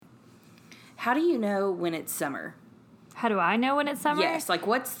How do you know when it's summer? How do I know when it's summer? Yes, like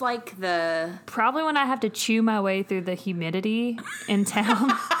what's like the... Probably when I have to chew my way through the humidity in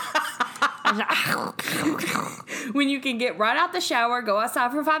town. When you can get right out the shower, go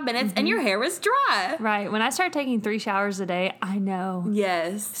outside for 5 minutes, and your hair is dry. Right. When I start taking 3 showers a day, I know.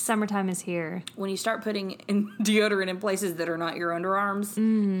 Yes. Summertime is here. When you start putting in deodorant in places that are not your underarms,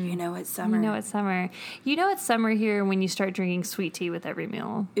 you know it's summer. You know it's summer. You know it's summer here when you start drinking sweet tea with every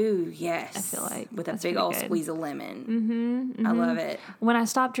meal. Ooh, yes. I feel like with a that's big pretty old good. squeeze of lemon. I love it. When I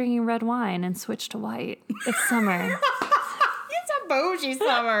stop drinking red wine and switch to white, it's summer. It's a bougie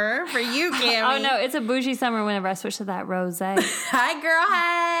summer for you, Cammie. Oh, no, it's a bougie summer whenever I switch to that rosé. Hi, girl.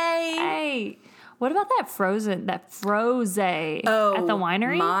 Hey. Hey, what about that frosé at the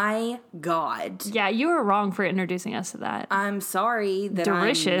winery? My God. Yeah, you were wrong for introducing us to that. I'm sorry that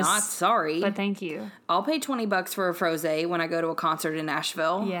Delicious, I'm not sorry. But thank you. I'll pay $20 for a frosé when I go to a concert in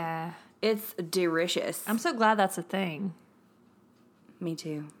Nashville. Yeah. It's delicious. I'm so glad that's a thing. Me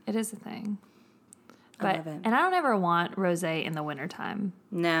too. It is a thing. I love it. And I don't ever want rosé in the wintertime.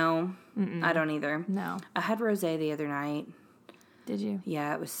 No, I don't either. No. I had rosé the other night. Did you?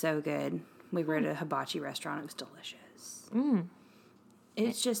 Yeah, it was so good. We were at a hibachi restaurant. It was delicious.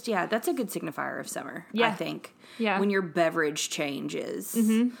 It's just, yeah, that's a good signifier of summer, I Yeah. think. Yeah. When your beverage changes.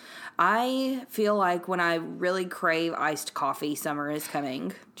 I feel like when I really crave iced coffee, summer is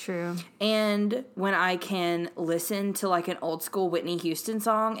coming. True. And when I can listen to like an old school Whitney Houston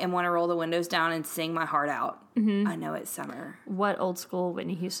song and want to roll the windows down and sing my heart out, I know it's summer. What old school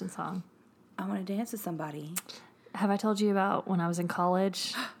Whitney Houston song? I want to dance with somebody. Have I told you about when I was in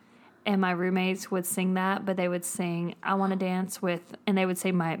college and my roommates would sing that, but they would sing I Want to Dance with, and they would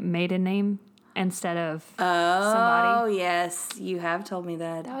say my maiden name instead of somebody. Oh, yes. You have told me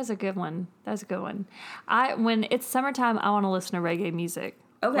that. That was a good one. When it's summertime, I want to listen to reggae music.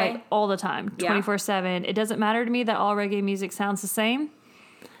 Okay. Like all the time, Yeah. 24/7. It doesn't matter to me that all reggae music sounds the same.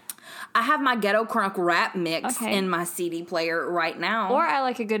 I have my Ghetto Crunk rap mix Okay. in my CD player right now. Or I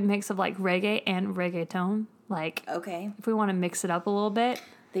like a good mix of like reggae and reggaeton. Like Okay. if we want to mix it up a little bit.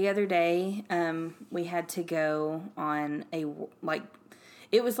 The other day, we had to go on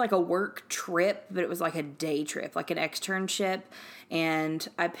it was like a work trip, but it was like a day trip, like an externship. And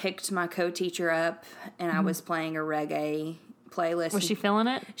I picked my co-teacher up, and I was playing a reggae playlist. Was she feeling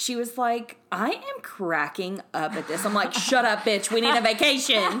it? She was like, I am cracking up at this. I'm like, shut up, bitch. We need a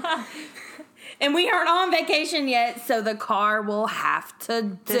vacation. And we aren't on vacation yet, so the car will have to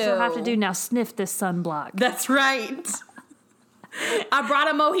do. This will have to do now. Sniff this sunblock. That's right. I brought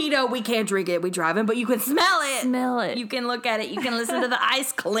a mojito. We can't drink it. We driving, but you can smell it. Smell it. You can look at it. You can listen to the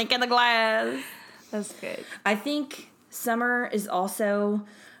ice clink in the glass. That's good. I think summer is also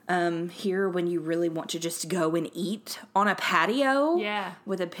here when you really want to just go and eat on a patio. Yeah.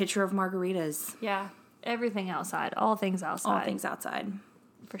 With a pitcher of margaritas. Yeah. Everything outside. All things outside. All things outside.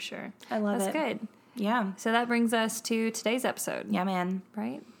 For sure. I love That's it. good. Yeah. So that brings us to today's episode. Yeah, man.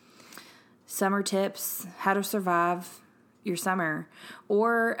 Right? Summer tips, how to survive your summer,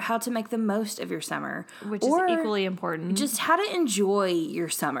 or how to make the most of your summer. Which or is equally important. just how to enjoy your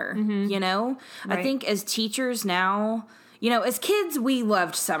summer, you know? Right. I think as teachers now, as kids, we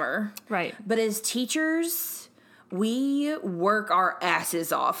loved summer. Right. But as teachers, we work our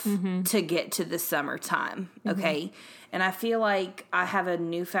asses off to get to the summertime, okay? And I feel like I have a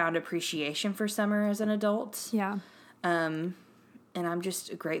newfound appreciation for summer as an adult. Yeah. And I'm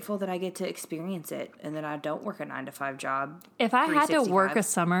just grateful that I get to experience it and that I don't work a 9-to-5 job. If I had to work 365. a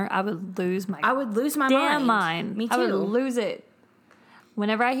summer, I would lose my I would lose my damn mind. mind. Me too. I would lose it.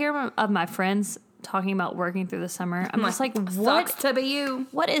 Whenever I hear of my friends talking about working through the summer, I'm just like, Sucks to be you.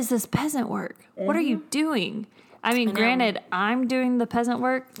 what is this peasant work? What are you doing? I mean, granted, I'm doing the peasant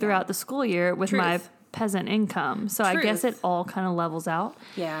work throughout the school year with my Truth. peasant income. So I guess it Truth. all kind of levels out.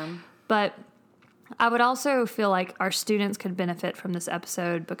 Yeah. But I would also feel like our students could benefit from this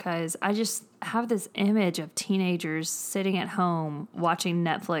episode because I just have this image of teenagers sitting at home watching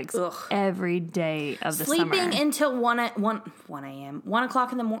Netflix every day of the summer. Sleeping until 1 a.m. 1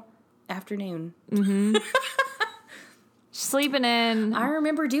 o'clock in the afternoon. Sleeping in, I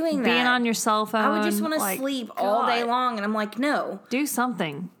remember doing that. being on your cell phone. I would just want to like, sleep all day God, long. And I'm like, no. Do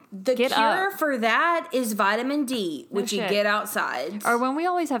something. The Get cure up. for that is vitamin D, which you shit. get outside. Or when we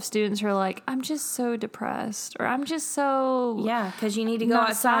always have students who are like, I'm just so depressed, or I'm just so Yeah, because you need to go not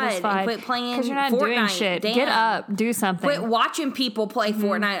outside satisfied and quit playing because you're not Fortnite. doing shit. Damn. Get up, do something. Quit watching people play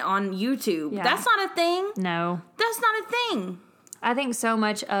Fortnite on YouTube. Yeah. That's not a thing. No, That's not a thing. I think so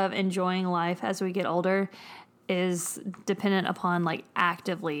much of enjoying life as we get older is dependent upon like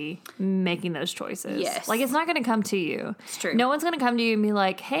actively making those choices. Yes. Like it's not going to come to you. It's true. No one's going to come to you and be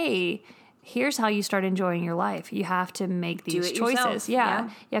like, hey, here's how you start enjoying your life. You have to make these choices. Yourself. Yeah,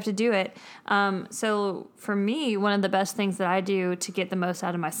 you have to do it. So for me, one of the best things that I do to get the most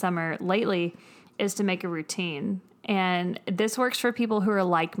out of my summer lately is to make a routine. And this works for people who are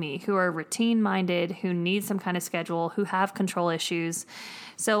like me, who are routine minded, who need some kind of schedule, who have control issues.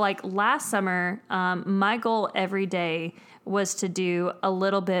 So like last summer, my goal every day was to do a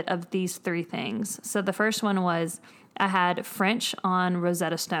little bit of these 3 things. So the first one was I had French on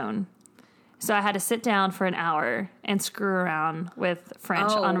Rosetta Stone. So I had to sit down for an hour and screw around with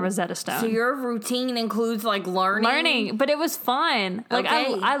French on Rosetta Stone. So your routine includes like learning? But it was fun. Like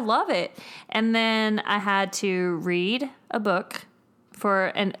Okay. I love it. And then I had to read a book for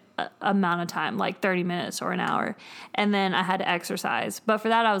an amount of time, like 30 minutes or an hour. And then I had to exercise. But for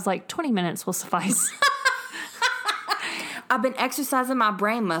that, I was like, 20 minutes will suffice. I've been exercising my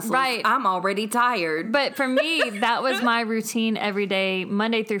brain muscles. Right. I'm already tired. But for me, that was my routine every day,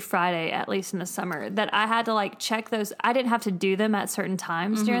 Monday through Friday, at least in the summer, that I had to like check those. I didn't have to do them at certain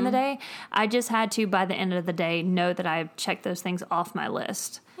times during the day. I just had to, by the end of the day, know that I checked those things off my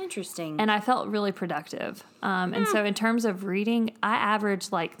list. Interesting. And I felt really productive. And so in terms of reading, I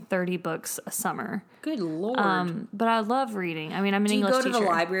averaged like 30 books a summer. Good Lord. But I love reading. I mean, I'm an Do you English go to teacher. the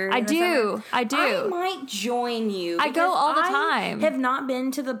library? I in the do. summer? I do. I might join you. I go because all the I time. have not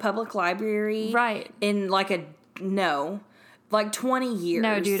been to the public library Right. in like 20 years.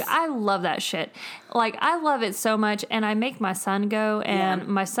 No, dude, I love that shit. Like, I love it so much, and I make my son go, and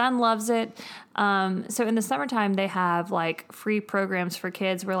my son loves it. So in the summertime, they have, like, free programs for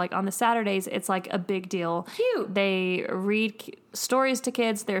kids where, like, on the Saturdays, it's, like, a big deal. Cute. They read stories to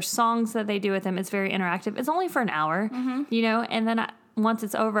kids. There's songs that they do with them. It's very interactive. It's only for an hour, you know, and then once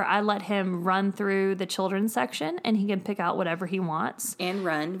it's over, I let him run through the children's section, and he can pick out whatever he wants. And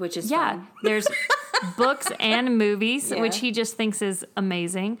run, which is Yeah, fun. there's books and movies, Yeah. which he just thinks is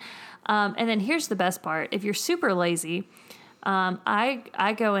amazing. And then here's the best part. If you're super lazy,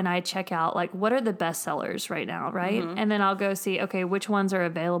 I go and I check out, like, what are the best sellers right now, right? And then I'll go see, okay, which ones are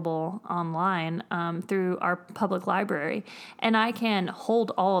available online through our public library. And I can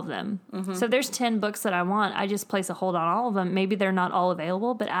hold all of them. So there's 10 books that I want. I just place a hold on all of them. Maybe they're not all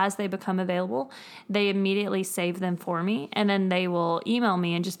available, but as they become available, they immediately save them for me. And then they will email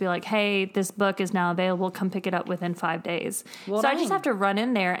me and just be like, hey, this book is now available. Come pick it up within 5 days. Well, so I just dang. have to run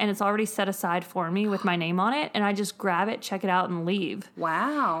in there, and it's already set aside for me with my name on it. And I just grab it, check it out, and leave.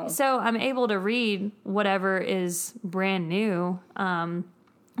 Wow. So I'm able to read whatever is brand new.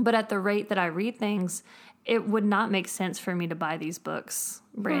 But at the rate that I read things, it would not make sense for me to buy these books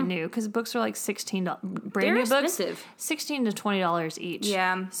brand new, because books are like $16. Brand They're new expensive. books, $16 to $20 each.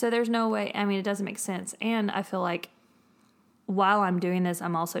 Yeah. So there's no way. I mean, it doesn't make sense. And I feel like while I'm doing this,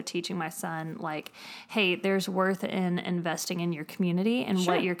 I'm also teaching my son, like, hey, there's worth in investing in your community and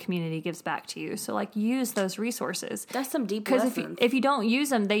Sure. what your community gives back to you. So, like, use those resources. That's some deep Because lessons. if you don't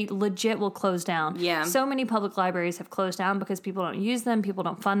use them, they legit will close down. Yeah. So many public libraries have closed down because people don't use them, people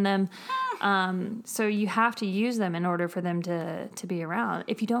don't fund them. So you have to use them in order for them to be around.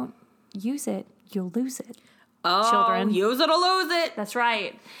 If you don't use it, you'll lose it. Children. Use it or lose it. That's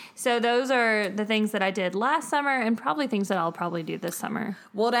right. So those are the things that I did last summer, and probably things that I'll probably do this summer.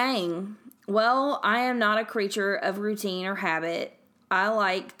 Well, dang. Well, I am not a creature of routine or habit. I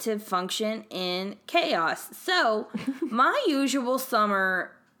like to function in chaos. So my usual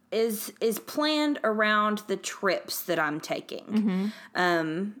summer is planned around the trips that I'm taking.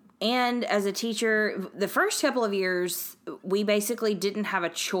 And as a teacher, the first couple of years, we basically didn't have a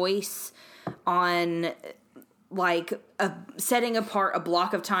choice on like setting apart a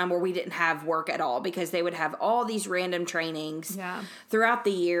block of time where we didn't have work at all, because they would have all these random trainings throughout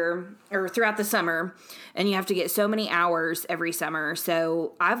the year or throughout the summer, and you have to get so many hours every summer.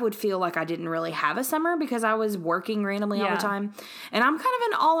 So I would feel like I didn't really have a summer because I was working randomly all the time. And I'm kind of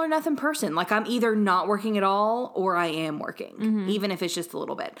an all or nothing person. Like, I'm either not working at all or I am working, even if it's just a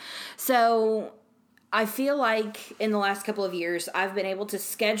little bit. So I feel like in the last couple of years, I've been able to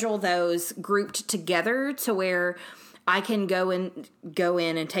schedule those grouped together to where I can go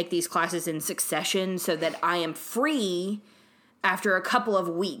in and take these classes in succession so that I am free after a couple of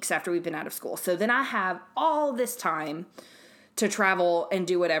weeks after we've been out of school. So then I have all this time to travel and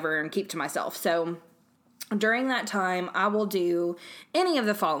do whatever and keep to myself. So during that time, I will do any of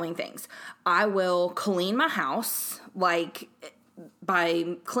the following things. I will clean my house, like,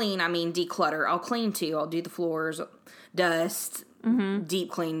 by clean, I mean declutter. I'll clean too. I'll do the floors, dust, deep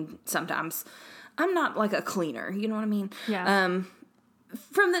clean sometimes. I'm not like a cleaner, you know what I mean? Yeah.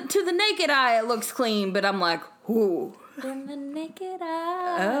 To the naked eye, it looks clean, but I'm like, ooh. From the naked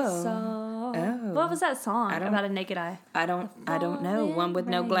eye, I saw. What was that song about a naked eye? I don't know. One with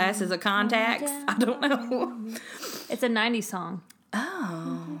no glasses or contacts. I don't know. It's a 90s song.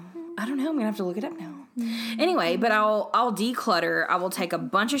 Oh, I don't know. I'm gonna have to look it up now. Anyway, but I'll declutter. I will take a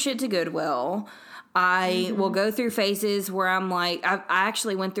bunch of shit to Goodwill. I will go through phases where I'm like, I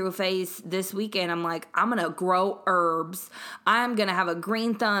actually went through a phase this weekend. I'm like, I'm going to grow herbs. I'm going to have a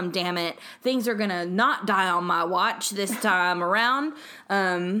green thumb, damn it. Things are going to not die on my watch this time around.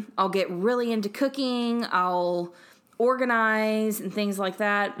 I'll get really into cooking. I'll organize and things like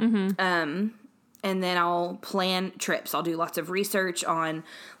that. And then I'll plan trips. I'll do lots of research on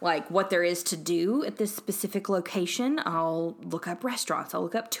like what there is to do at this specific location. I'll look up restaurants. I'll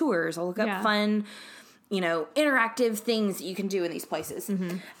look up tours. I'll look up fun, interactive things that you can do in these places.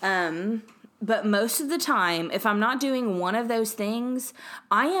 But most of the time, if I'm not doing one of those things,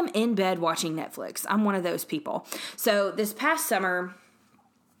 I am in bed watching Netflix. I'm one of those people. So this past summer,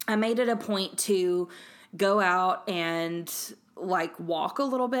 I made it a point to go out and like walk a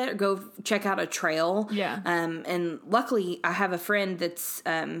little bit or go check out a trail. Yeah. And luckily I have a friend that's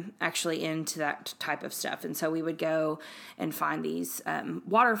actually into that type of stuff. And so we would go and find these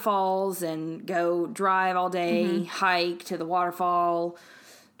waterfalls and go drive all day, hike to the waterfall,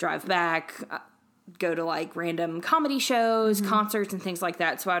 drive back, go to like random comedy shows, concerts and things like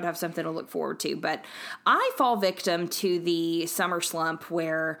that. So I would have something to look forward to. But I fall victim to the summer slump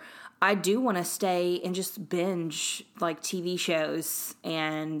where I do want to stay and just binge like TV shows,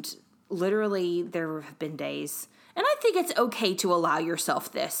 and literally there have been days, and I think it's okay to allow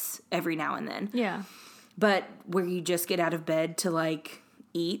yourself this every now and then. Yeah. But where you just get out of bed to like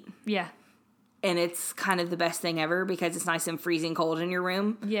eat. Yeah. And it's kind of the best thing ever because it's nice and freezing cold in your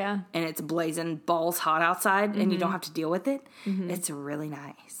room. Yeah. And it's blazing balls hot outside and you don't have to deal with it. It's really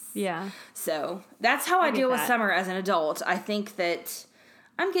nice. Yeah. So that's how I deal with that. summer as an adult. I think that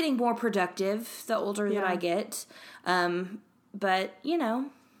I'm getting more productive the older that I get. But,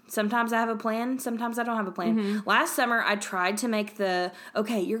 sometimes I have a plan. Sometimes I don't have a plan. Last summer, I tried to make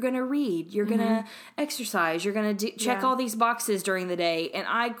you're going to read. You're going to exercise. You're going to check all these boxes during the day. And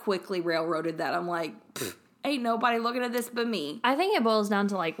I quickly railroaded that. I'm like, ain't nobody looking at this but me. I think it boils down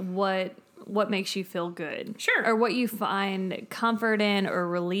to like what makes you feel good. Sure. Or what you find comfort in or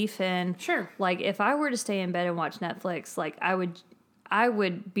relief in. Sure. Like if I were to stay in bed and watch Netflix, like I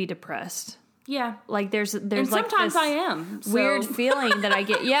would be depressed. Yeah. Like there's and like sometimes this I am. weird feeling that I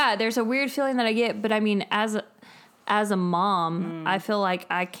get. Yeah, there's a weird feeling that I get, but I mean as a mom, I feel like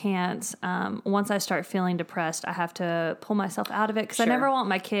I can't once I start feeling depressed, I have to pull myself out of it cuz I never want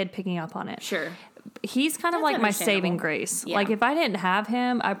my kid picking up on it. Sure. He's kind of like my saving grace. Yeah. Like if I didn't have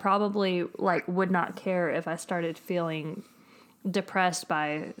him, I probably like would not care if I started feeling depressed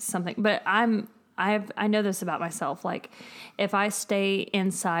by something. But I know this about myself. Like, if I stay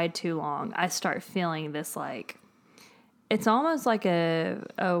inside too long, I start feeling this like, it's almost like a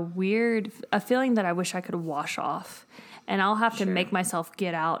feeling that I wish I could wash off. And I'll have to make myself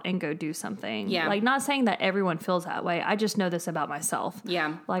get out and go do something. Yeah. Like, not saying that everyone feels that way. I just know this about myself.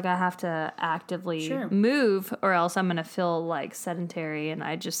 Yeah. Like, I have to actively move or else I'm going to feel like sedentary. And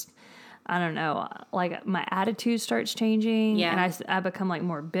I don't know, like my attitude starts changing. Yeah. And I become like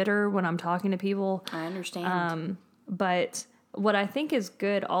more bitter when I'm talking to people. I understand. But what I think is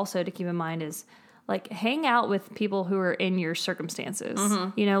good also to keep in mind is like hang out with people who are in your circumstances.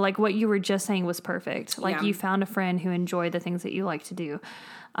 Like what you were just saying was perfect. Like you found a friend who enjoyed the things that you like to do.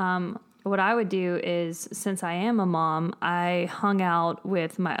 What I would do is, since I am a mom, I hung out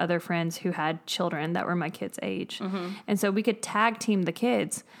with my other friends who had children that were my kids' age. And so we could tag team the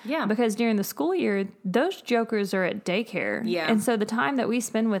kids. Yeah. Because during the school year, those jokers are at daycare. Yeah. And so the time that we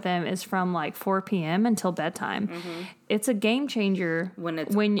spend with them is from like 4 p.m. until bedtime. It's a game changer when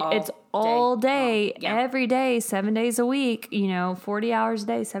it's all day, Yeah. every day, 7 days a week, 40 hours a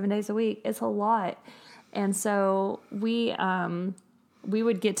day, 7 days a week. It's a lot. And so we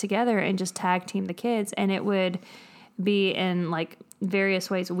would get together and just tag team the kids, and it would be in like various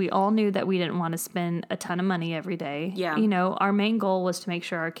ways. We all knew that we didn't want to spend a ton of money every day. Yeah. Our main goal was to make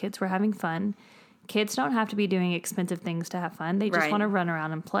sure our kids were having fun. Kids don't have to be doing expensive things to have fun. They just want to run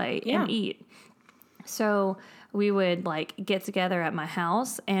around and play and eat. So we would like get together at my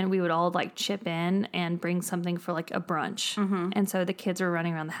house and we would all like chip in and bring something for like a brunch. And so the kids were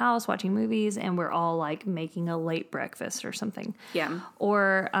running around the house watching movies and we're all like making a late breakfast or something. Yeah.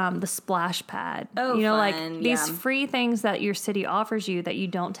 Or the splash pad. Oh, like fun. these free things that your city offers you that you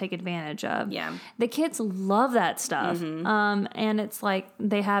don't take advantage of. Yeah. The kids love that stuff. And it's like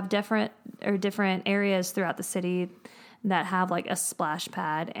they have different areas throughout the city that have like a splash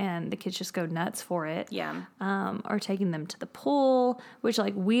pad and the kids just go nuts for it. Yeah. Or taking them to the pool, which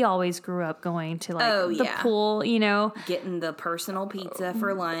like we always grew up going to like the pool, you know. Getting the personal pizza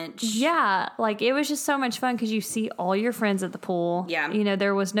for lunch. Yeah. Like it was just so much fun because you see all your friends at the pool. Yeah. You know,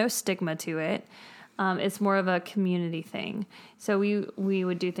 there was no stigma to it. It's more of a community thing. So we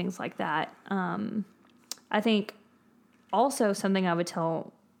would do things like that. I think also something I would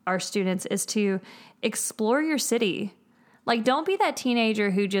tell our students is to explore your city. Like, don't be that teenager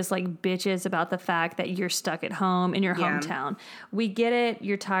who just like bitches about the fact that you're stuck at home in your hometown. We get it.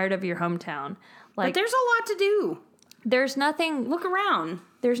 You're tired of your hometown. Like, but there's a lot to do. There's nothing. Look around.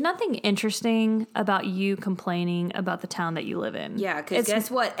 There's nothing interesting about you complaining about the town that you live in. Yeah, because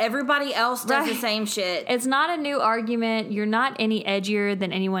guess what? Everybody else does the same shit. It's not a new argument. You're not any edgier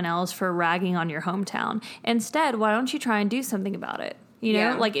than anyone else for ragging on your hometown. Instead, why don't you try and do something about it? You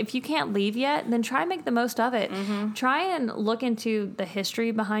know, like if you can't leave yet, then try and make the most of it. Mm-hmm. Try and look into the history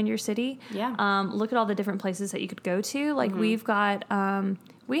behind your city. Yeah. Look at all the different places that you could go to. Like we've got,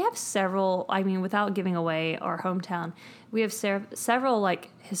 we have several, I mean, without giving away our hometown, we have several like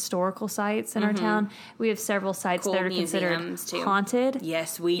historical sites in our town. We have several sites that are considered haunted.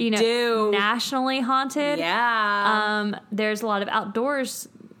 Yes, we do. Nationally haunted. Yeah. There's a lot of outdoors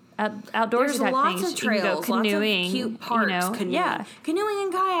There's type lots things. of trails, You can go canoeing, lots of cute parks, canoeing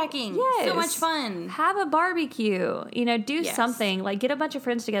and kayaking. Yes. So much fun. Have a barbecue, you know, do something, like get a bunch of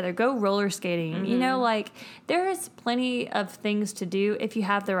friends together, go roller skating, you know, like there is plenty of things to do if you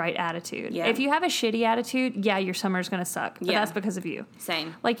have the right attitude. Yeah. If you have a shitty attitude, your summer's going to suck, but that's because of you.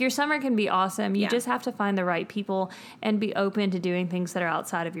 Same. Like your summer can be awesome. You just have to find the right people and be open to doing things that are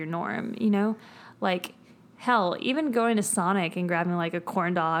outside of your norm, you know, like hell, even going to Sonic and grabbing like a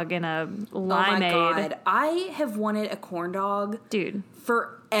corn dog and a limeade. Oh my God. I have wanted a corn dog. Dude.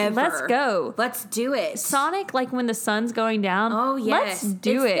 Forever. Let's go. Let's do it. Sonic, like when the sun's going down. Oh, yes. Let's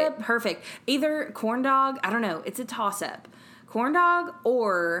do it. Perfect. Either corn dog, I don't know. It's a toss up. Corn dog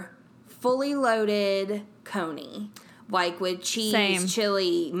or fully loaded coney. Like with cheese,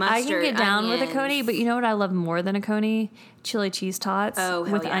 chili, mustard, I can get down onions. with a coney, but you know what I love more than a coney? Chili cheese tots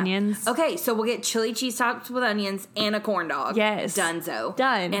with onions. Okay, so we'll get chili cheese tots with onions and a corn dog. Yes. Dunzo.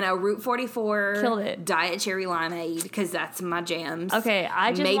 Done. And a Route 44 Killed it. Diet Cherry Limeade, because that's my jams. Okay,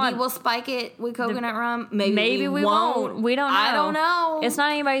 Maybe we'll spike it with coconut rum. Maybe we won't. We don't know. I don't know. It's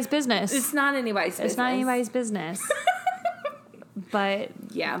not anybody's business. It's not anybody's business. It's not anybody's business. But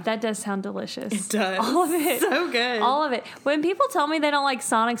yeah, that does sound delicious. It does. All of it. So good. All of it. When people tell me they don't like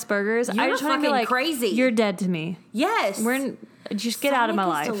Sonic's burgers, I just want to be like, crazy. You're dead to me. Yes. Just get out of my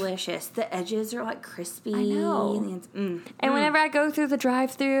life. It's delicious. The edges are like crispy. I know. And whenever I go through the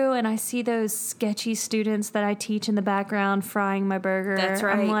drive-thru and I see those sketchy students that I teach in the background frying my burger, that's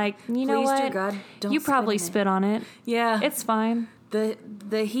right. I'm like, you know what? Dear God, don't you probably spit on it. Yeah. It's fine.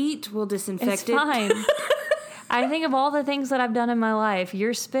 The heat will disinfect it. It's fine. I think of all the things that I've done in my life,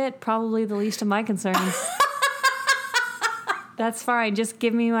 your spit, probably the least of my concerns. That's fine. Just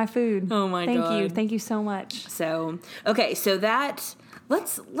give me my food. Oh my God. Thank you. Thank you so much. So, okay, so that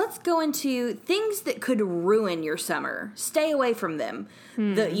let's go into things that could ruin your summer. Stay away from them.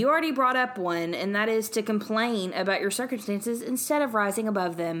 You already brought up one, and that is to complain about your circumstances instead of rising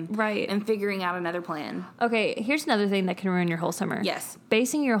above them. Right. And figuring out another plan. Okay, here's another thing that can ruin your whole summer. Yes.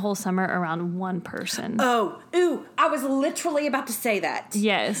 Basing your whole summer around one person. I was literally about to say that.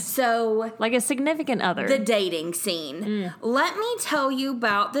 Yes. So, like a significant other. The dating scene. Let me tell you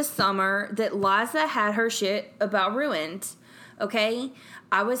about the summer that Liza had her shit about ruined. Okay?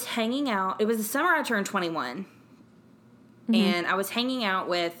 I was hanging out. It was the summer I turned 21. And I was hanging out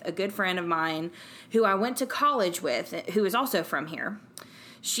with a good friend of mine who I went to college with, who is also from here.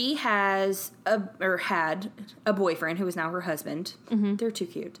 She had a boyfriend who is now her husband. They're too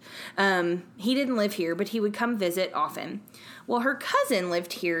cute. He didn't live here, but he would come visit often. Well, her cousin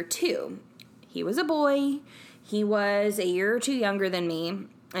lived here too. He was a boy. He was a year or two younger than me.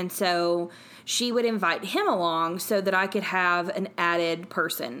 And so she would invite him along so that I could have an added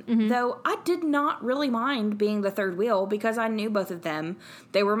person. Though I did not really mind being the third wheel because I knew both of them.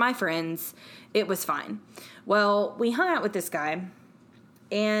 They were my friends. It was fine. Well, we hung out with this guy,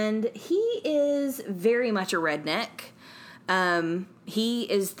 and he is very much a redneck. He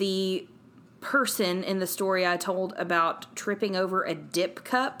is the person in the story I told about tripping over a dip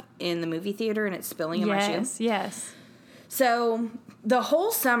cup in the movie theater and it spilling in my shoe. Yes. So the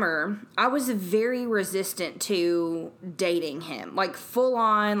whole summer, I was very resistant to dating him. Like, full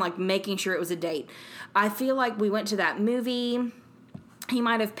on, like, making sure it was a date. I feel like we went to that movie. he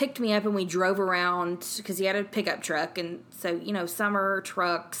might have picked me up and we drove around because he had a pickup truck. And so, summer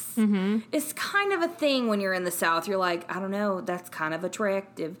trucks is kind of a thing when you're in the South. You're like, I don't know, that's kind of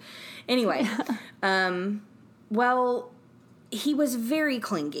attractive. Anyway, well, he was very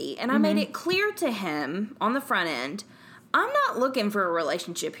clingy. And I made it clear to him on the front end, I'm not looking for a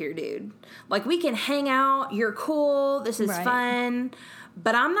relationship here, dude. Like, we can hang out. You're cool. This is fun.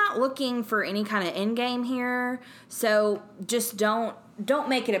 But I'm not looking for any kind of end game here. So just don't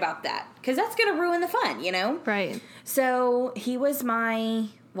make it about that. Because that's going to ruin the fun, Right. So he was my,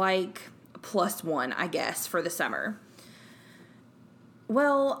 +1, I guess, for the summer.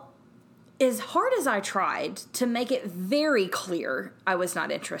 Well, as hard as I tried to make it very clear I was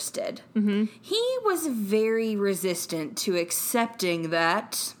not interested, he was very resistant to accepting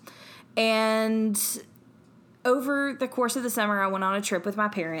that. And over the course of the summer, I went on a trip with my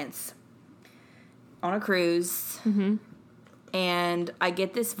parents on a cruise. And I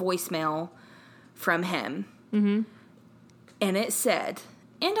get this voicemail from him. And it said,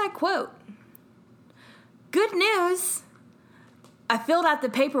 and I quote, "Good news. I filled out the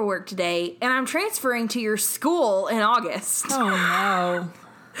paperwork today, and I'm transferring to your school in August." Oh, no.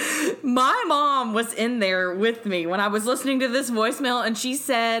 My mom was in there with me when I was listening to this voicemail, and she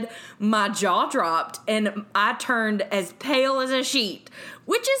said my jaw dropped, and I turned as pale as a sheet,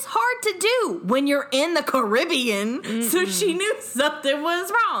 which is hard to do when you're in the Caribbean, so she knew something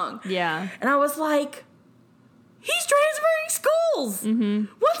was wrong. Yeah. And I was like, he's transferring schools.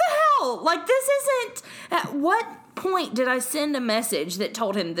 What the hell? Like, this isn't... At what point did I send a message that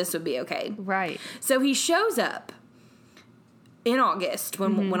told him this would be okay? Right. So he shows up in August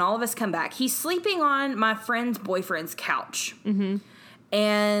when all of us come back. He's sleeping on my friend's boyfriend's couch.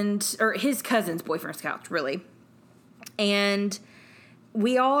 Or his cousin's boyfriend's couch, really. And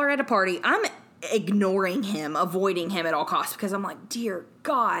we all are at a party. I'm ignoring him, avoiding him at all costs, because I'm like, dear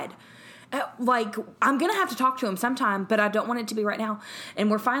God... I'm going to have to talk to him sometime, but I don't want it to be right now.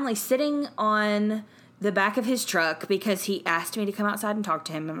 And we're finally sitting on the back of his truck because he asked me to come outside and talk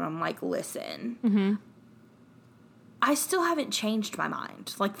to him. And I'm like, listen, I still haven't changed my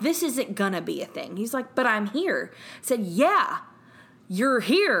mind. Like, this isn't going to be a thing. He's like, but I'm here. I said, yeah, you're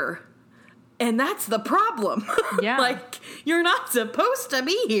here. And that's the problem. Yeah. Like, you're not supposed to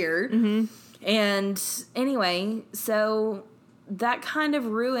be here. And anyway, so... that kind of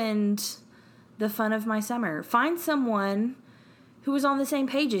ruined the fun of my summer. Find someone who was on the same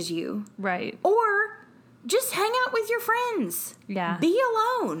page as you. Right. Or just hang out with your friends. Yeah. Be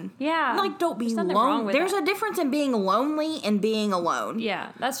alone. Yeah. Like, don't be There's nothing wrong lonely. with There's that. a difference in being lonely and being alone.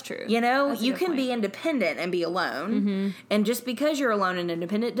 Yeah, that's true. That's you good can point. be independent and be alone. And just because you're alone and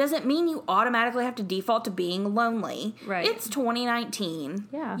independent doesn't mean you automatically have to default to being lonely. Right. It's 2019.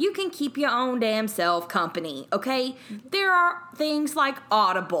 Yeah. You can keep your own damn self company, okay? There are things like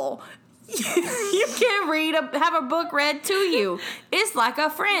Audible. You can have a book read to you. It's like a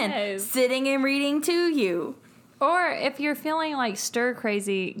friend Yes. sitting and reading to you. Or if you're feeling like stir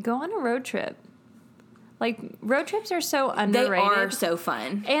crazy, go on a road trip. Like, road trips are so underrated. They are so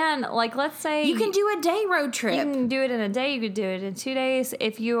fun. And, like, let's say... You can do a day road trip. You can do it in a day. You could do it in 2 days.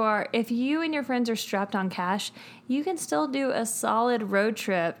 If you and your friends are strapped on cash, you can still do a solid road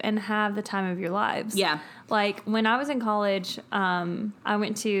trip and have the time of your lives. Yeah. Like, when I was in college, I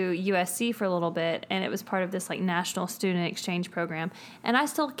went to USC for a little bit, and it was part of this, like, national student exchange program. And I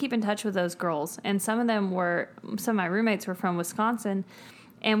still keep in touch with those girls. And some of my roommates were from Wisconsin.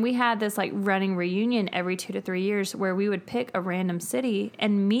 And we had this, like, running reunion every 2 to 3 years where we would pick a random city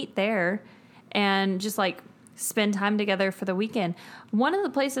and meet there and just, like, spend time together for the weekend. One of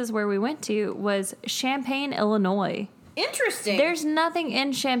the places where we went to was Champaign, Illinois. Interesting. There's nothing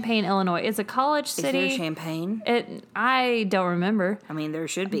in Champaign, Illinois. It's a college city. Is there champagne? I don't remember. I mean, there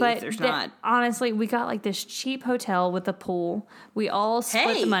should be But if there's not. honestly, we got, like, this cheap hotel with a pool. We all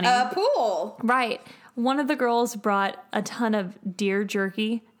split the money. A pool. Right. One of the girls brought a ton of deer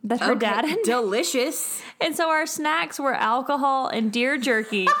jerky that her dad had. Delicious. And so our snacks were alcohol and deer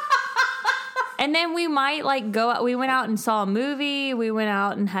jerky. And then we might, like, go out. We went out and saw a movie. We went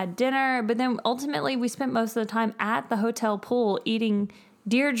out and had dinner. But then ultimately we spent most of the time at the hotel pool eating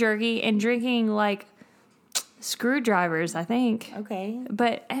deer jerky and drinking, like, screwdrivers, I think. Okay.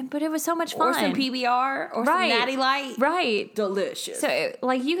 But it was so much fun. Or some PBR or some Natty Light. Right. Delicious. So,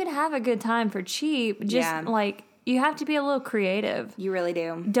 like, you could have a good time for cheap. Just, like, you have to be a little creative. You really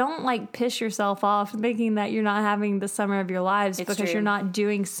do. Don't, like, piss yourself off thinking that you're not having the summer of your lives because true. you're not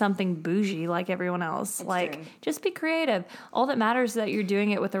doing something bougie like everyone else. True. Just be creative. All that matters is that you're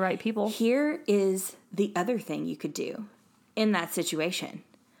doing it with the right people. Here is the other thing you could do in that situation.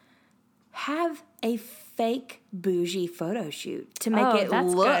 Have a fake bougie photo shoot to make it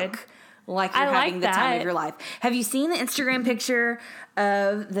that's look good. like you're I having like the time of that. your life. Have you seen the Instagram picture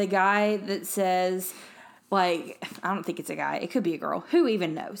of the guy that says, like, I don't think it's a guy, it could be a girl, who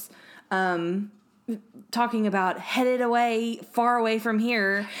even knows? Talking about headed away, far away from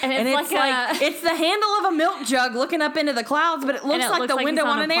here, and it's like it's the handle of a milk jug looking up into the clouds, but it looks like the window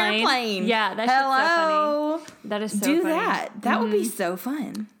on an airplane. Yeah, that's so funny. That is so funny. Do that. That would be so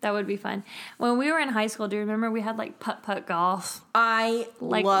fun. That would be fun. When we were in high school, do you remember we had like putt-putt golf? I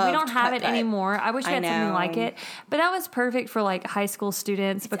Like, loved we don't have it putt-putt. anymore. I wish we had something like it. But that was perfect for like high school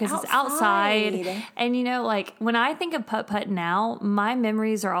students because it's outside. And you know, like when I think of putt-putt now, my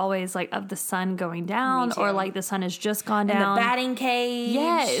memories are always like of the sun going down or like the sun has just gone down. The batting cage.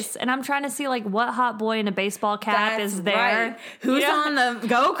 Yes. And I'm trying to see like what hot boy in a baseball cap That's is there. right. Who's on the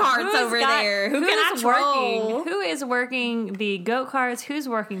go-karts over there? Who can I troll? Who is working the go-karts? Who's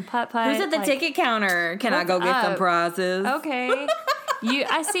working putt-putt? Who's at the ticket counter? Can I go get some prizes? Okay.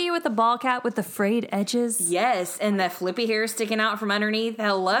 I see you with the ball cap with the frayed edges. Yes, and the flippy hair sticking out from underneath.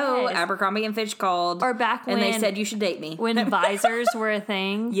 Hello, Yes. Abercrombie and Fitch called. Or back and they when- said you should date me. When visors were a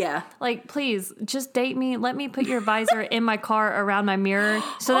thing. Yeah. Like, please, just date me. Let me put your visor in my car around my mirror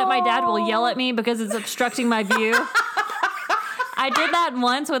so that my dad will yell at me because it's obstructing my view. I did that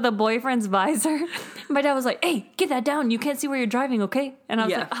once with a boyfriend's visor. My dad was like, hey, get that down. You can't see where you're driving, okay? And I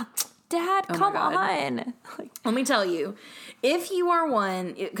was like, oh, Dad, come on. Let me tell you, if you are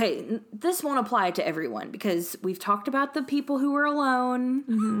one, okay, this won't apply to everyone because we've talked about the people who are alone.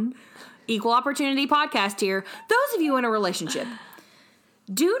 Mm-hmm. Equal opportunity podcast here. Those of you in a relationship,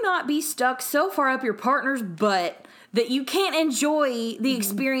 do not be stuck so far up your partner's butt that you can't enjoy the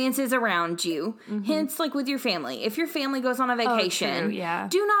experiences around you. Hence, like with your family. If your family goes on a vacation, true, yeah.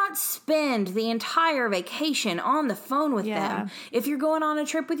 do not spend the entire vacation on the phone with them. If you're going on a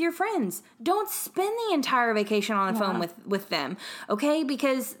trip with your friends, don't spend the entire vacation on the phone with them. Okay?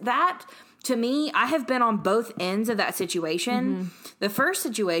 Because that, to me, I have been on both ends of that situation. The first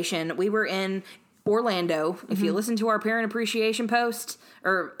situation, we were in Orlando. If you listen to our parent appreciation post,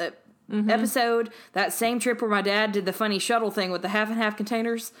 or episode, that same trip where my dad did the funny shuttle thing with the half and half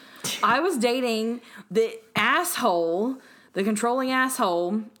containers, I was dating the asshole, the controlling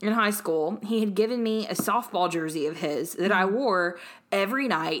asshole in high school. He had given me a softball jersey of his that I wore every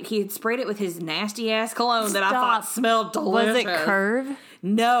night. He had sprayed it with his nasty ass cologne that I thought smelled delicious. Was it Curve?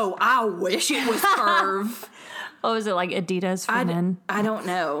 No, I wish it was Curve. Oh, is it like Adidas for men? I don't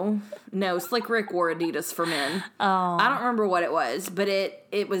know. No, Slick Rick wore Adidas for men. Oh. I don't remember what it was, but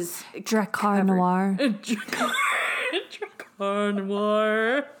it was Dracar Noir. Dracar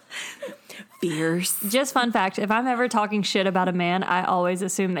Noir. Fierce. Just fun fact, if I'm ever talking shit about a man, I always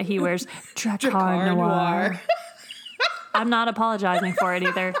assume that he wears Dracar Noir. I'm not apologizing for it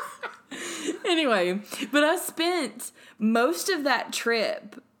either. Anyway, but I spent most of that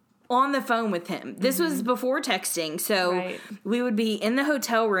trip on the phone with him. This was before texting, so we would be in the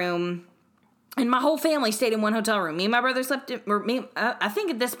hotel room, and my whole family stayed in one hotel room. Me and my brother slept in, I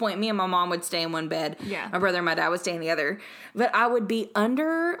think at this point, me and my mom would stay in one bed. Yeah. My brother and my dad would stay in the other. But I would be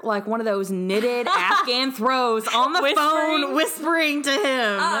under, like, one of those knitted Afghan throws on the phone, whispering to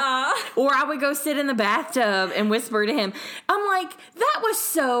him. Or I would go sit in the bathtub and whisper to him. I'm like, that was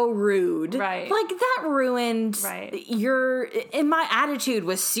so rude. Right. Like, that ruined and my attitude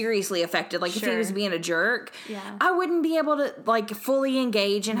was seriously affected. Like, if he was being a jerk, I wouldn't be able to, like, fully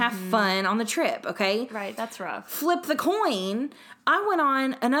engage and have fun on the trip, okay? Right, that's rough. Flip the coin. I went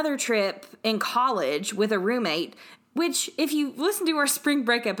on another trip in college with a roommate, which, if you listen to our spring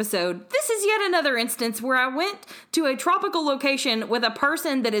break episode, this is yet another instance where I went to a tropical location with a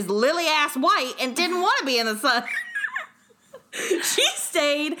person that is lily-ass white and didn't want to be in the sun. She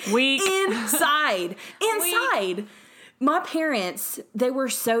stayed inside. My parents, they were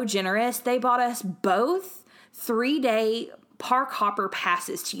so generous. They bought us both 3-day park hopper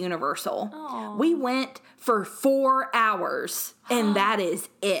passes to Universal. Aww. We went for 4 hours, and that is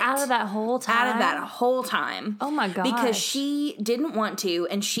it. Out of that whole time? Oh my gosh. Because she didn't want to,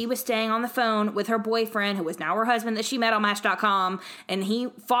 and she was staying on the phone with her boyfriend, who was now her husband, that she met on Match.com, and he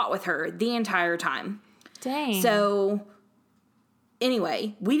fought with her the entire time. Dang. So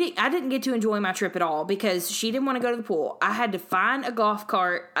anyway, I didn't get to enjoy my trip at all because she didn't want to go to the pool. I had to find a golf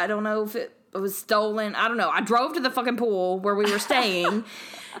cart. I don't know if it was stolen. I don't know. I drove to the fucking pool where we were staying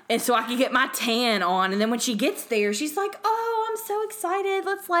and so I could get my tan on. And then when she gets there, she's like, oh, I'm so excited.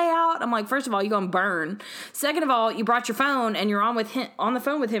 Let's lay out. I'm like, first of all, you're going to burn. Second of all, you brought your phone and you're on the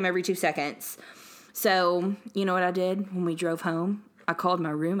phone with him every 2 seconds. So you know what I did when we drove home? I called my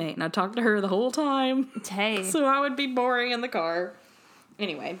roommate and I talked to her the whole time. Hey. So I would be boring in the car.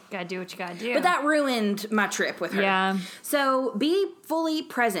 Anyway. Gotta do what you gotta do. But that ruined my trip with her. Yeah. So be fully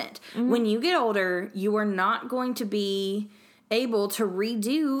present. When you get older, you are not going to be able to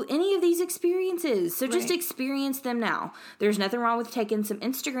redo any of these experiences. So just experience them now. There's nothing wrong with taking some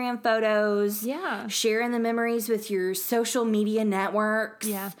Instagram photos. Yeah. Sharing the memories with your social media networks.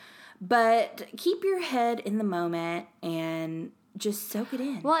 Yeah. But keep your head in the moment and just soak it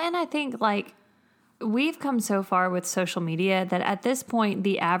in. Well, and I think, like, we've come so far with social media that at this point,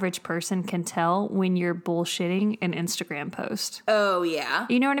 the average person can tell when you're bullshitting an Instagram post. Oh, yeah.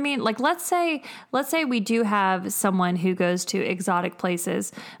 You know what I mean? Like, let's say we do have someone who goes to exotic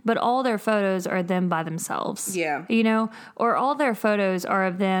places, but all their photos are them by themselves. Yeah. You know? Or all their photos are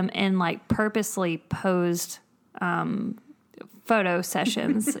of them in, like, purposely posed photo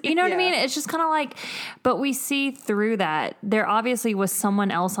sessions. You know what I mean? It's just kind of like, but we see through that. There obviously was someone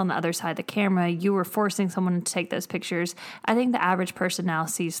else on the other side of the camera. You were forcing someone to take those pictures. I think the average person now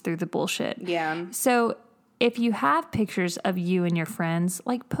sees through the bullshit. Yeah. So if you have pictures of you and your friends,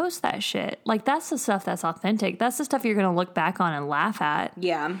 like, post that shit. Like, that's the stuff that's authentic. That's the stuff you're going to look back on and laugh at.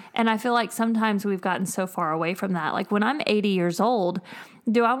 Yeah. And I feel like sometimes we've gotten so far away from that. Like, when I'm 80 years old,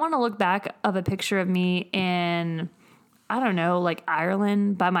 do I want to look back of a picture of me in, I don't know, like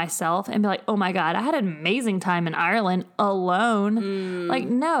Ireland by myself and be like, oh my God, I had an amazing time in Ireland alone. Like,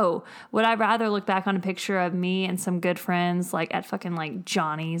 no. Would I rather look back on a picture of me and some good friends, like at fucking like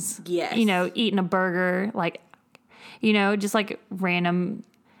Johnny's, Yes. you know, eating a burger, like, you know, just like random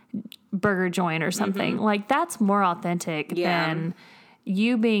burger joint or something. Like, that's more authentic than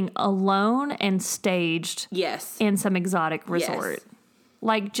you being alone and staged Yes. in some exotic resort. Yes.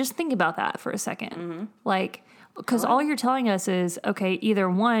 Like, just think about that for a second. Like, because all you're telling us is, okay, either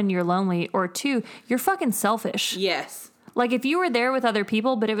one, you're lonely, or two, you're fucking selfish. Yes. Like, if you were there with other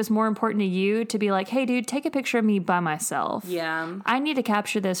people, but it was more important to you to be like, hey, dude, take a picture of me by myself. Yeah. I need to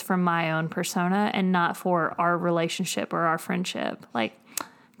capture this from my own persona and not for our relationship or our friendship. Like,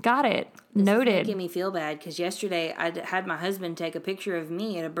 got it. Noted. Making me feel bad because yesterday I had my husband take a picture of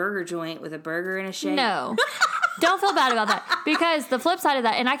me at a burger joint with a burger and a shake. No. Don't feel bad about that, because the flip side of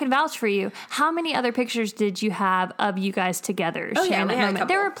that, and I can vouch for you, how many other pictures did you have of you guys together? Oh, yeah, sharing we that had a moment? couple.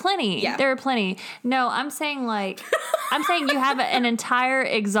 There were plenty. Yeah. There were plenty. No, I'm saying you have an entire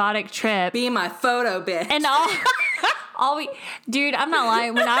exotic trip. Be my photo bitch. And dude, I'm not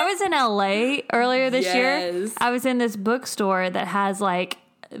lying. When I was in LA earlier this year, Yes. I was in this bookstore that has like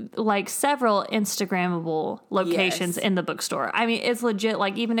several Instagrammable locations Yes. in the bookstore. I mean, it's legit.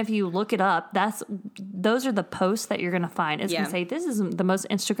 Like, even if you look it up, those are the posts that you're going to find. It's going to say, this is the most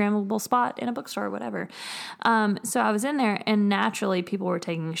Instagrammable spot in a bookstore or whatever. So I was in there, and naturally people were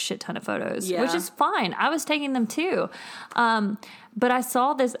taking a shit ton of photos, which is fine. I was taking them too. But I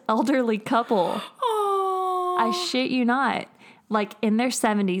saw this elderly couple. Oh. I shit you not. Like, in their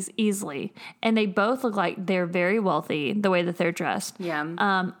 70s easily. And they both look like they're very wealthy, the way that they're dressed.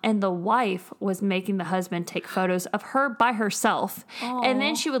 Yeah. And the wife was making the husband take photos of her by herself. Aww. And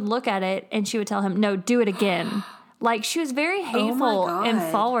then she would look at it and she would tell him, no, do it again. Like, she was very hateful and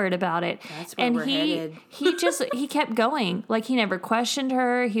forward about it. That's where we're headed. he kept going. Like, he never questioned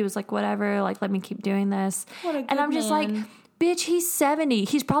her. He was like, whatever, like, let me keep doing this. What a good and I'm just like, man. bitch, he's 70.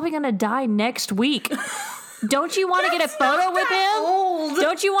 He's probably going to die next week. Don't you want to get a photo with him? Old.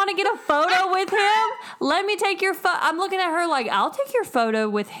 Don't you want to get a photo with him? Let me take your photo. I'm looking at her like, I'll take your photo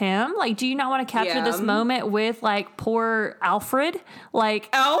with him. Like, do you not want to capture this moment with, like, poor Alfred? Like,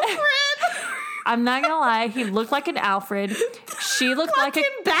 Alfred? I'm not going to lie. He looked like an Alfred. She looked like a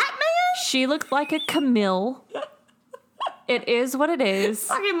Batman? She looked like a Camille. It is what it is.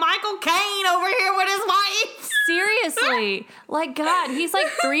 Fucking Michael Caine over here with his wife. Seriously. Like, God, he's like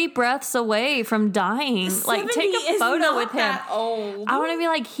 3 breaths away from dying. Like, take a photo with him. That old. I want to be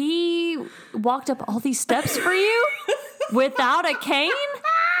like, he walked up all these steps for you without a cane?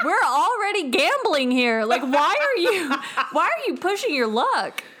 We're already gambling here. Like, why are you pushing your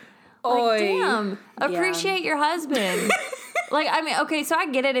luck? Like, Oy. damn. Appreciate your husband. Like, I mean, okay, so I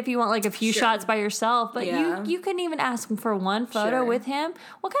get it if you want, like, a few shots by yourself, but you couldn't even ask him for one photo with him.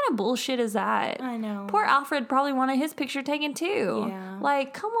 What kind of bullshit is that? I know. Poor Alfred probably wanted his picture taken, too. Yeah.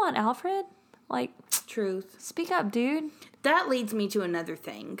 Like, come on, Alfred. Like, Truth. speak up, dude. That leads me to another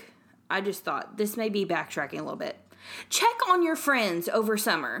thing. I just thought this may be backtracking a little bit. Check on your friends over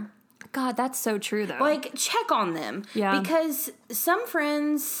summer. God, that's so true, though. Like, check on them. Yeah. Because some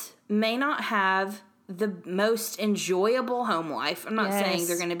friends may not have the most enjoyable home life. I'm not saying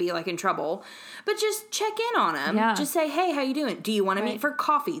they're going to be, like, in trouble, but just check in on them. Yeah. Just say, hey, how you doing? Do you want to meet for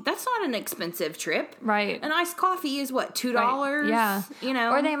coffee? That's not an expensive trip. Right. An iced coffee is what, $2? Right. Yeah. You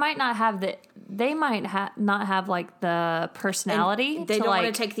know? Or they might not have they might not have like the personality. And they don't want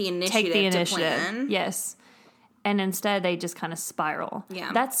to take the initiative to plan. Yes. And instead they just kind of spiral.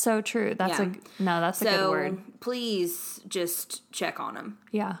 Yeah. That's so true. That's a good word. Please just check on them.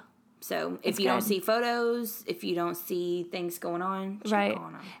 Yeah. So if you don't see photos, if you don't see things going on, check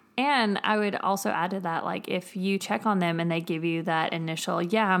on them. And I would also add to that, like, if you check on them and they give you that initial,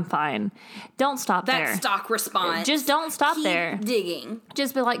 yeah, I'm fine, don't stop there. That stock response. Just don't stop Keep there. digging.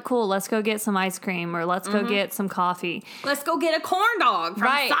 Just be like, cool, let's go get some ice cream or let's go get some coffee. Let's go get a corn dog from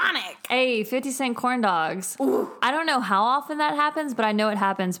Sonic. Hey, 50-cent corn dogs. Ooh. I don't know how often that happens, but I know it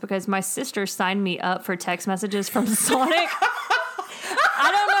happens because my sister signed me up for text messages from Sonic.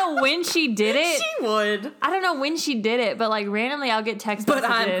 I don't know when she did it. She would. I don't know when she did it, but like randomly I'll get text messages.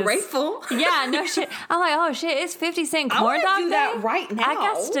 But I'm grateful. Yeah, no shit. I'm like, oh shit, it's 50-cent corn dog do day? that right now. I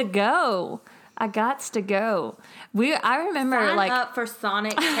got to go. I remember Sign up for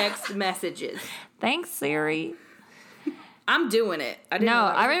Sonic text messages. Thanks, Siri. I'm doing it.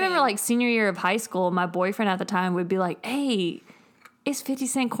 I remember like senior year of high school, my boyfriend at the time would be like, hey, it's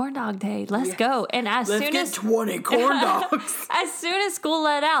 50-cent corn dog day. Let's go. And Let's get 20 corn dogs. As soon as school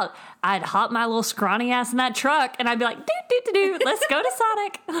let out, I'd hop my little scrawny ass in that truck and I'd be like, let's go to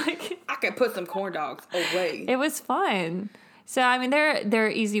Sonic. Like, I could put some corn dogs away. It was fun. So, I mean, there are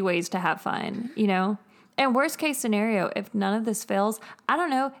easy ways to have fun, you know? And worst case scenario, if none of this fails, I don't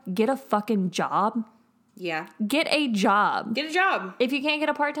know, get a fucking job. Yeah. Get a job. Get a job. If you can't get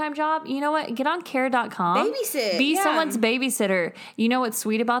a part-time job, you know what? Get on care.com. Babysit. Be someone's babysitter. You know what's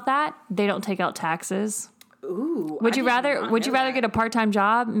sweet about that? They don't take out taxes. Ooh. Would you rather get a part-time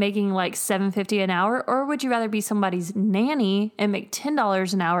job making like $7.50 an hour, or would you rather be somebody's nanny and make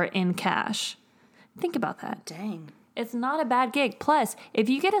 $10 an hour in cash? Think about that. Dang. It's not a bad gig. Plus, if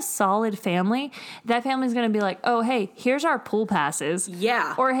you get a solid family, that family's going to be like, oh, hey, here's our pool passes.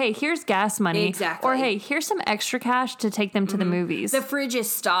 Yeah. Or, hey, here's gas money. Exactly. Or, hey, here's some extra cash to take them to the movies. The fridge is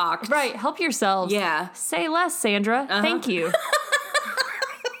stocked. Right. Help yourselves. Yeah. Say less, Sandra. Thank you.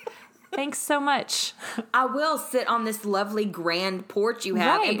 Thanks so much. I will sit on this lovely grand porch you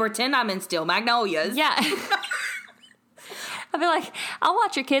have and pretend I'm in Steel Magnolias. Yeah. I'll be like, I'll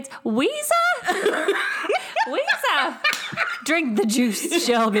watch your kids. Weezer? Weezer! Drink the juice,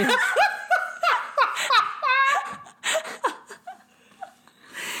 Shelby.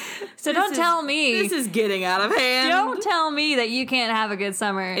 So don't tell me. This is getting out of hand. Don't tell me that you can't have a good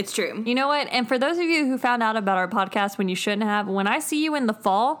summer. It's true. You know what? And for those of you who found out about our podcast when you shouldn't have, when I see you in the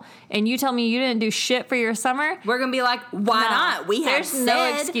fall and you tell me you didn't do shit for your summer, we're going to be like, why not? There's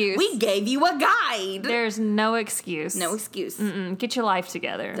no excuse. We gave you a guide. There's no excuse. No excuse. Get your life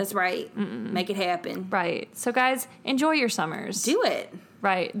together. That's right. Make it happen. Right. So guys, enjoy your summers. Do it.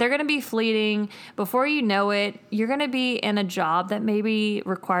 Right. They're going to be fleeting. Before you know it, you're going to be in a job that maybe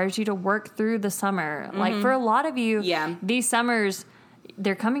requires you to work through the summer. Like for a lot of you, these summers,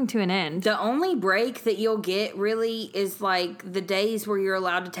 they're coming to an end. The only break that you'll get really is like the days where you're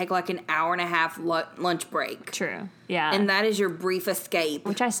allowed to take like an hour and a half lunch break. True. Yeah. And that is your brief escape.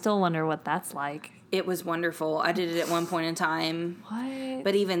 Which I still wonder what that's like. It was wonderful. I did it at one point in time. What?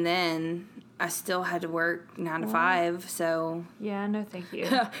 But even then, I still had to work 9 to 5, so... Yeah, no thank you.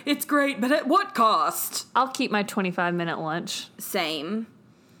 It's great, but at what cost? I'll keep my 25-minute lunch. Same.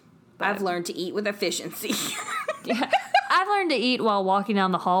 But I've learned to eat with efficiency. Yeah. I've learned to eat while walking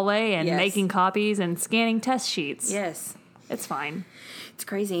down the hallway and making copies and scanning test sheets. Yes. It's fine. It's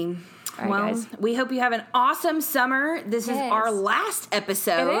crazy. All right, guys. We hope you have an awesome summer. This is our last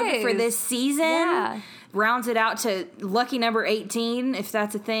episode for this season. Yeah. Rounds it out to lucky number 18, if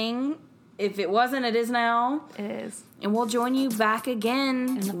that's a thing. If it wasn't, it is now. It is. And we'll join you back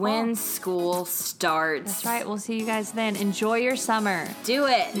again when school starts. That's right. We'll see you guys then. Enjoy your summer. Do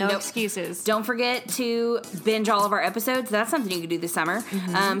it. No excuses. Don't forget to binge all of our episodes. That's something you can do this summer.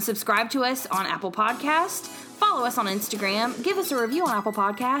 Subscribe to us on Apple Podcast. Follow us on Instagram. Give us a review on Apple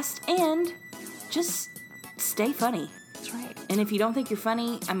Podcast. And just stay funny. That's right. And if you don't think you're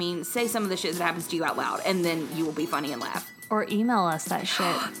funny, I mean, say some of the shit that happens to you out loud. And then you will be funny and laugh. Or email us that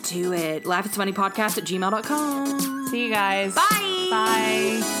shit. Do it. laughitsfunnypodcast@gmail.com. See you guys. Bye.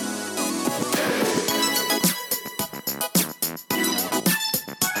 Bye.